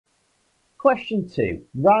Question 2.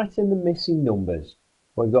 Write in the missing numbers.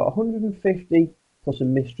 We've got 150 plus a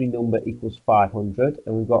mystery number equals 500,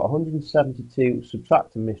 and we've got 172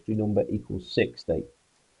 subtract a mystery number equals 60.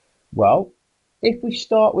 Well, if we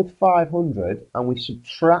start with 500 and we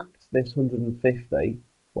subtract this 150,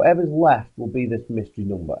 whatever's left will be this mystery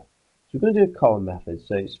number. So we're going to do a column method.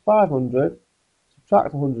 So it's 500,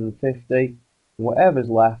 subtract 150, and whatever's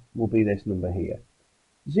left will be this number here.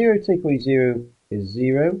 0 take away 0 is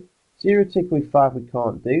 0. 0 take away 5 we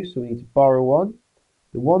can't do, so we need to borrow 1.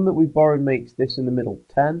 The 1 that we borrowed makes this in the middle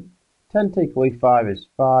 10. 10 take away 5 is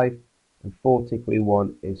 5, and 4 take away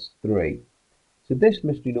 1 is 3. So this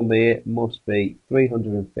mystery number here must be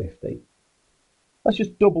 350. Let's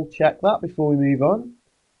just double check that before we move on.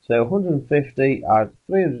 So 150 add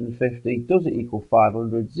 350, does it equal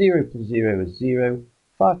 500? 0 plus 0 is 0.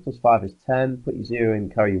 5 plus 5 is 10. Put your 0 in,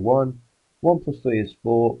 carry 1. 1 plus 3 is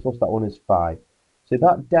 4, plus that 1 is 5. So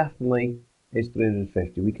that definitely is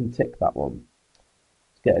 350. We can tick that one.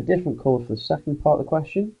 Let's get a different colour for the second part of the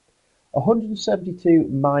question. 172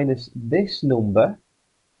 minus this number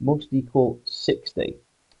must equal 60.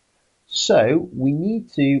 So we need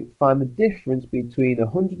to find the difference between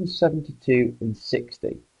 172 and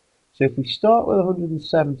 60. So if we start with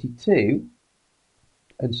 172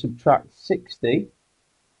 and subtract 60,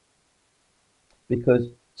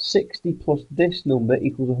 because 60 plus this number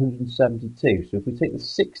equals 172. So if we take the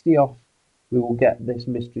 60 off, we will get this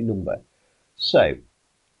mystery number. So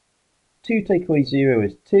 2 take away 0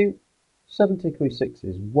 is 2, 7 take away 6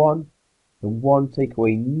 is 1, and 1 take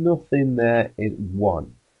away nothing there is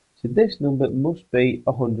 1. So this number must be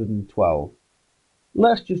 112.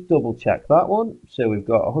 Let's just double check that one. So we've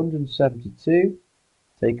got 172,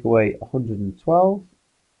 take away 112.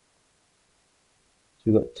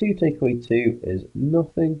 So we've got 2 take away 2 is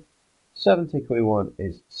nothing, 7 take away 1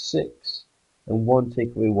 is 6, and 1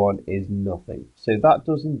 take away 1 is nothing. So that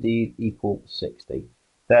does indeed equal 60.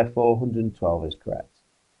 Therefore 112 is correct.